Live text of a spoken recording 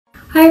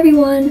Hi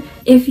everyone!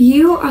 If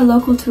you are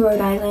local to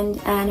Rhode Island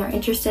and are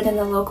interested in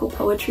the local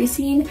poetry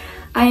scene,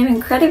 I am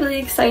incredibly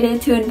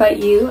excited to invite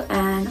you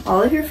and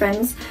all of your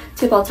friends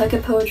to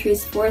Pawtucket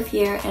Poetry's 4th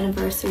year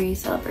anniversary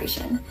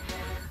celebration.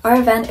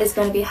 Our event is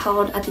going to be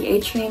held at the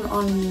Atrium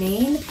on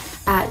Main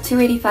at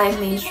 285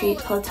 Main Street,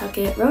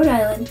 Pawtucket, Rhode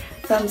Island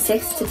from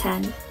 6 to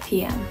 10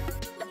 p.m.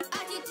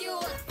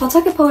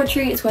 Pawtucket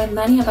Poetry is where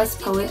many of us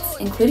poets,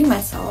 including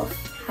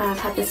myself, have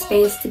had the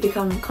space to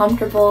become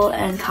comfortable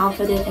and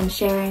confident in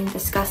sharing,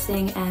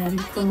 discussing, and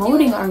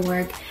promoting our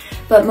work,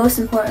 but most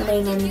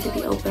importantly, learning to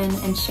be open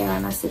and share our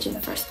message in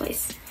the first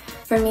place.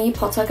 For me,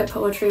 Pawtucket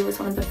Poetry was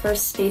one of the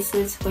first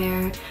spaces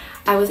where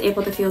I was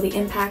able to feel the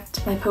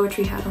impact my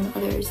poetry had on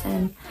others,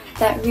 and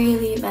that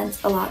really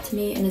meant a lot to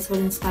me and is what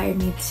inspired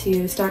me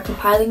to start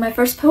compiling my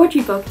first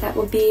poetry book that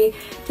will be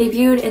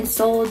debuted and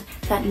sold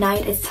that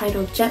night. It's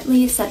titled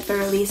Gently, set for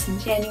release in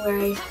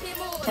January.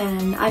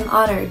 And I'm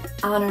honored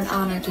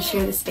to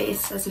share the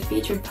space as a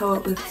featured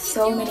poet with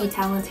so many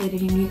talented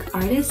and unique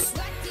artists.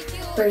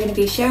 We're going to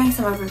be sharing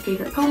some of our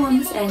favorite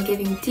poems and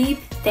giving deep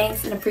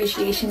thanks and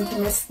appreciation to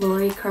Miss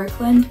Lori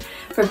Kirkland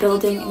for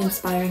building and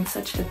inspiring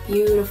such a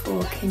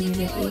beautiful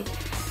community.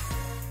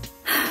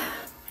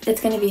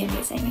 It's going to be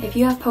amazing. If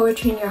you have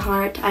poetry in your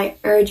heart, I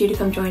urge you to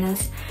come join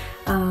us.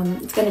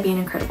 It's going to be an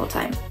incredible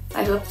time.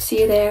 I hope to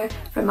see you there,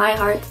 from my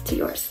heart to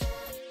yours.